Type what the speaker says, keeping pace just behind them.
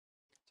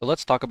So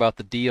let's talk about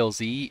the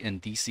DLZ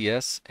and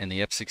DCS and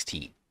the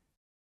F-16.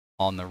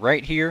 On the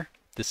right here,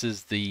 this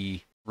is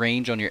the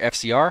range on your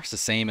FCR. It's the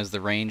same as the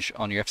range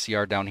on your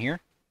FCR down here.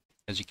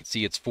 As you can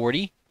see, it's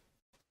 40,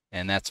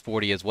 and that's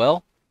 40 as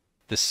well.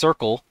 This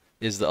circle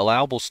is the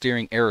allowable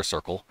steering error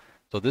circle.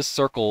 So this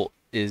circle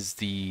is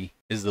the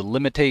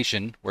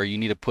limitation where you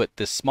need to put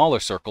this smaller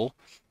circle,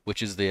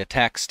 which is the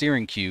attack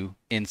steering cue,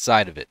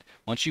 inside of it.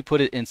 Once you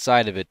put it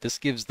inside of it, this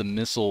gives the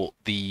missile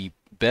the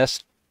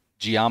best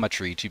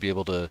geometry to be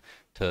able to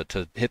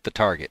hit the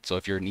target. So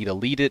if you need to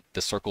lead it,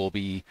 the circle will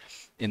be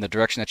in the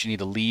direction that you need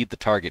to lead the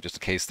target, just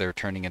in case they're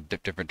turning in a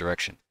different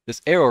direction.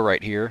 This arrow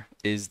right here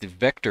is the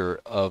vector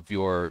of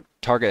your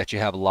target that you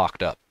have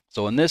locked up.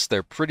 So in this,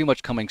 they're pretty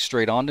much coming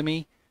straight on to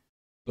me,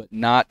 but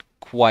not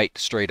quite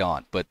straight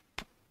on. But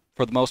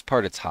for the most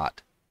part, it's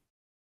hot.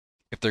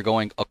 If they're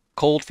going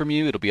cold from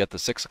you, it'll be at the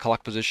 6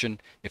 o'clock position.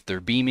 If they're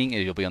beaming,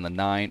 it'll be on the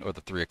 9 or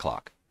the 3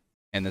 o'clock.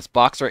 And this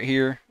box right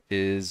here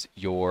is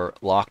your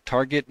locked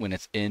target when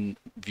it's in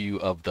view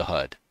of the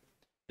HUD.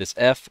 This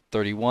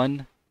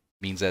F31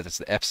 means that it's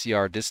the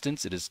FCR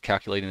distance. It is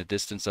calculating the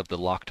distance of the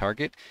locked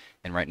target,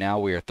 and right now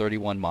we are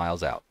 31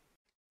 miles out.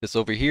 This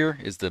over here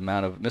is the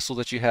amount of missiles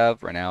that you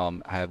have. Right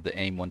now I have the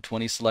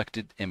AIM-120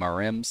 selected,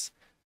 MRMs.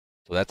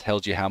 So that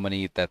tells you how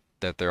many that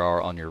there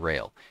are on your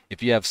rail.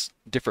 If you have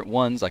different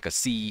ones, like a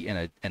C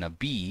and a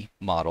B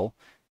model,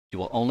 you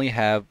will only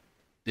have,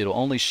 it'll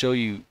only show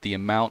you the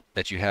amount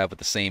that you have with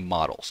the same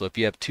model. So if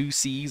you have 2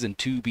 C's and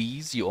 2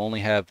 B's, you only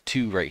have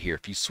 2 right here.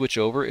 If you switch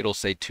over, it'll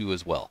say 2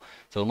 as well.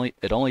 So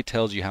it only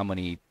tells you how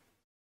many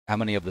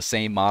of the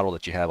same model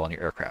that you have on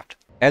your aircraft.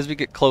 As we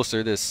get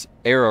closer, this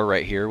arrow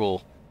right here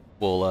will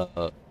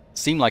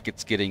seem like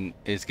it's getting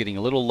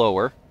a little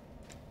lower,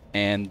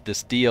 and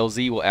this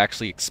DLZ will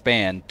actually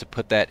expand to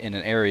put that in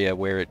an area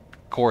where it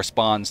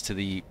corresponds to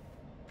the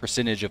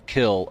percentage of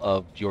kill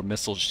of your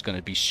missiles just going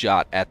to be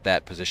shot at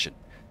that position.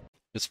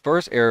 This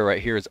first arrow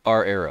right here is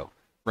R arrow,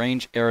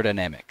 range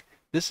aerodynamic.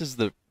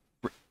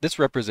 This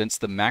represents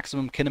the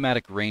maximum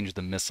kinematic range of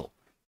the missile,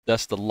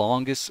 thus the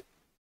longest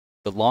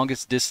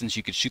distance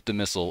you could shoot the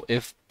missile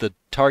if the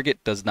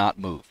target does not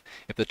move.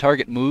 If the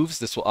target moves,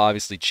 this will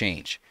obviously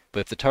change.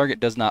 But if the target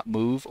does not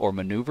move or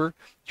maneuver,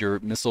 your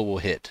missile will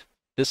hit.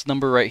 This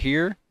number right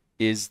here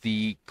is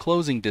the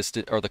closing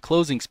distance, or the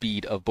closing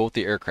speed of both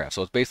the aircraft.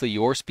 So it's basically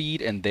your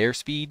speed and their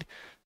speed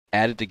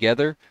added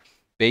together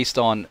based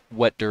on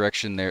what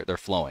direction they're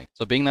flowing.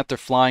 So being that they're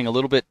flying a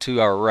little bit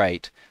to our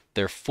right,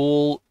 their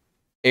full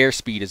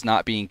airspeed is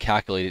not being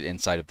calculated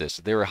inside of this.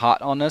 If they were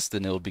hot on us,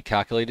 then it'll be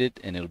calculated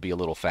and it'll be a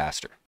little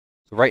faster.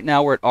 So right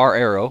now we're at R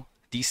arrow.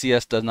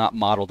 DCS does not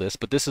model this,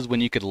 but this is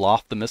when you could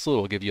loft the missile.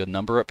 It'll give you a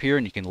number up here,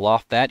 and you can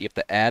loft that. You have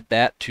to add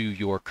that to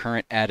your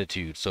current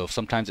attitude. So if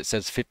sometimes it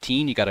says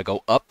 15, you got to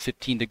go up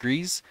 15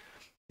 degrees.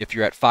 If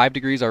you're at 5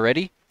 degrees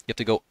already, you have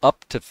to go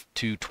up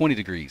to 20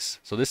 degrees.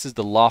 So this is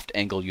the loft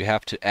angle you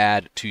have to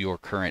add to your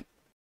current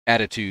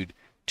attitude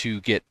to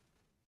get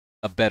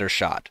a better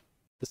shot.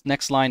 This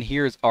next line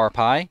here is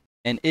RPI,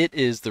 and it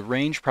is the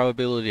range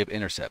probability of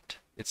intercept.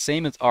 It's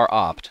same as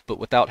ROPT, but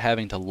without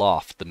having to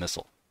loft the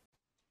missile.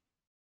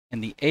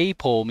 And the A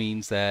pole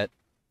means that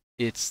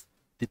it's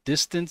the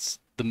distance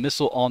the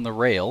missile on the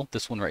rail,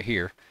 this one right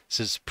here. This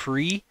is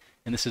pre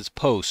and this is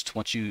post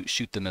once you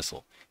shoot the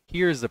missile.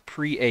 Here is the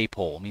pre-A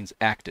pole, means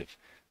active.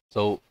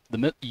 So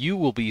you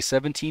will be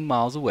 17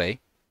 miles away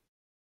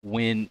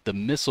when the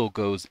missile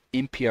goes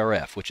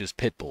MPRF, which is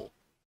pit bull.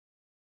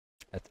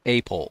 That's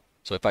A pole.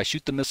 So if I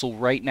shoot the missile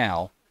right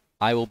now,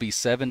 I will be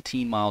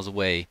 17 miles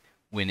away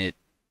when it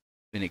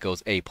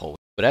goes A pole.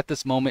 But at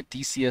this moment,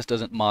 DCS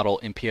doesn't model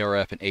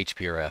MPRF and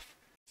HPRF.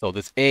 So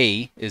this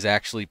A is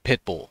actually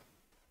pit bull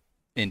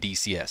in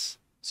DCS.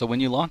 So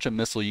when you launch a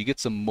missile, you get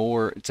some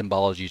more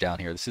symbology down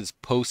here. This is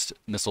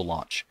post-missile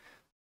launch.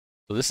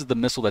 So this is the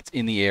missile that's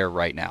in the air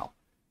right now.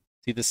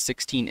 See this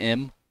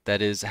 16M?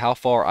 That is how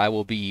far I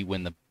will be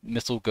when the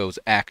missile goes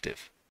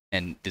active.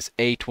 And this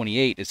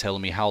A28 is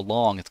telling me how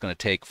long it's going to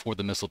take for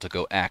the missile to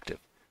go active.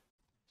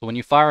 So when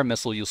you fire a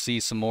missile, you'll see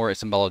some more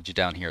symbology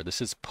down here.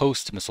 This is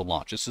post-missile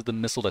launch. This is the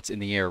missile that's in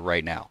the air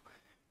right now.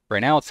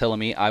 Right now it's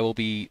telling me I will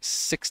be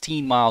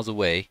 16 miles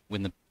away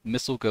when the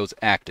missile goes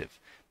active.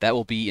 That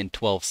will be in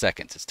 12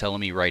 seconds. It's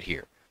telling me right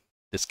here.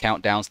 This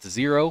countdown's to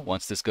 0.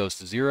 Once this goes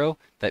to 0,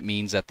 that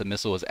means that the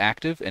missile is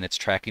active and it's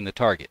tracking the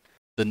target.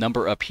 The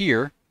number up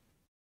here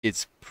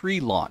is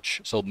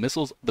pre-launch. So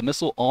the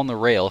missile on the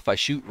rail, if I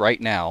shoot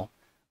right now,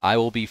 I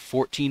will be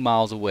 14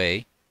 miles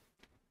away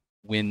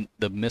when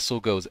the missile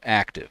goes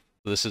active.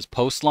 So this is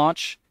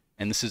post-launch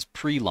and this is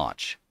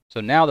pre-launch. So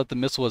now that the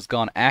missile has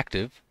gone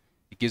active,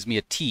 it gives me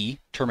a T,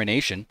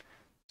 termination.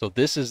 So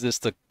this is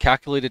the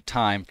calculated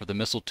time for the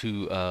missile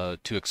to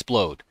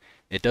explode.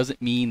 It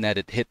doesn't mean that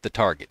it hit the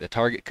target. The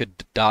target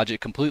could dodge it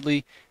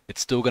completely.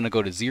 It's still going to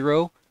go to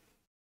 0.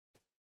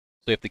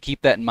 So you have to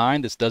keep that in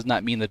mind. This does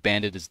not mean the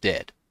bandit is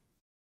dead.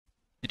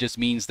 It just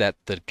means that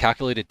the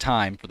calculated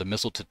time for the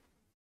missile to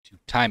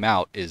time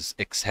out has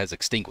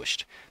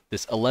extinguished.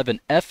 This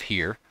 11F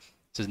here,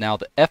 this is now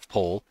the F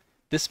pole,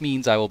 This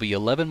means I will be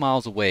 11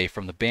 miles away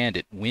from the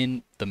Bandit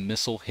when the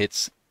missile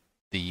hits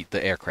the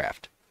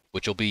aircraft,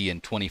 which will be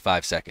in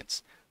 25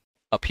 seconds.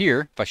 Up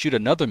here, if I shoot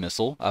another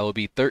missile, I will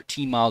be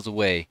 13 miles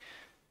away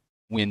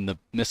when the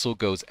missile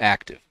goes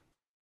active.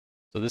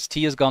 So this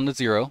T has gone to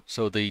 0,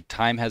 so the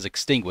time has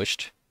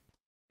extinguished,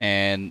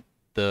 and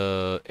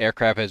the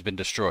aircraft has been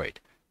destroyed.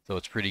 So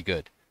it's pretty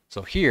good.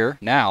 So here,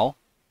 now,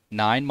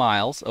 9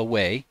 miles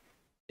away,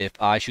 if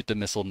I shoot the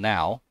missile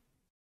now,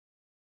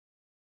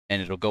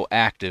 and it'll go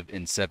active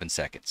in 7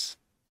 seconds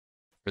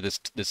for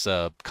this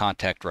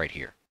contact right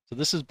here. So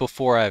this is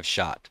before I've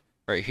shot.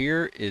 Right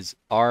here is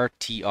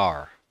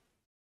RTR,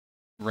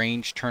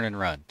 range turn and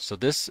run. So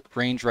this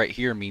range right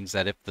here means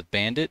that if the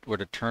Bandit were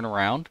to turn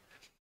around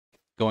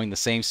going the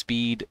same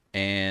speed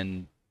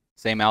and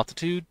same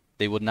altitude,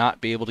 they would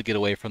not be able to get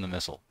away from the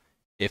missile.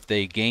 If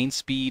they gain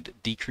speed,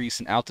 decrease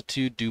in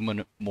altitude, do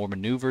more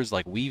maneuvers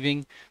like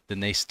weaving, then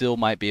they still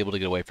might be able to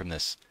get away from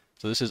this.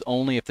 So this is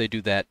only if they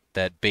do that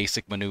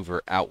basic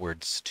maneuver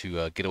outwards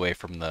to get away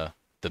from the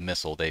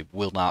missile. They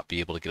will not be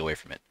able to get away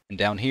from it. And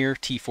down here,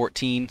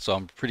 T14, so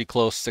I'm pretty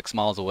close, 6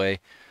 miles away.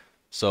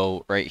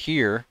 So right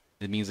here,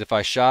 it means if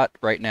I shot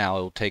right now,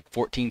 it will take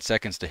 14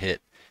 seconds to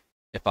hit.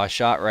 If I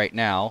shot right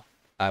now,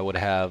 I would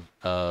have,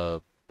 I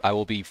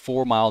will be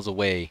 4 miles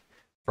away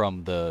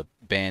from the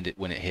Bandit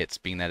when it hits,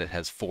 being that it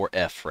has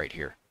 4F right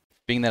here.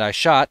 Being that I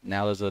shot,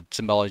 now there's a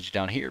symbology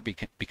down here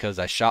because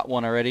I shot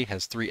one already,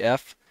 has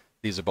 3F.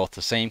 These are both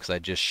the same because I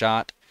just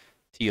shot.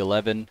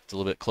 T11, it's a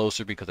little bit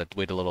closer because I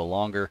waited a little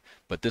longer.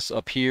 But this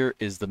up here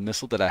is the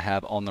missile that I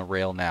have on the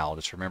rail now.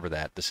 Just remember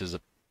that. This is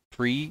a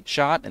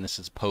pre-shot and this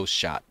is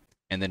post-shot.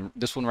 And then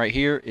this one right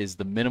here is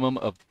the minimum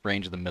of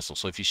range of the missile.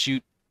 So if you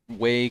shoot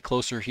way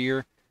closer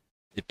here,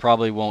 it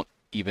probably won't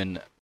even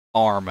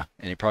arm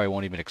and it probably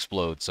won't even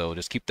explode. So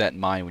just keep that in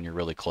mind when you're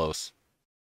really close.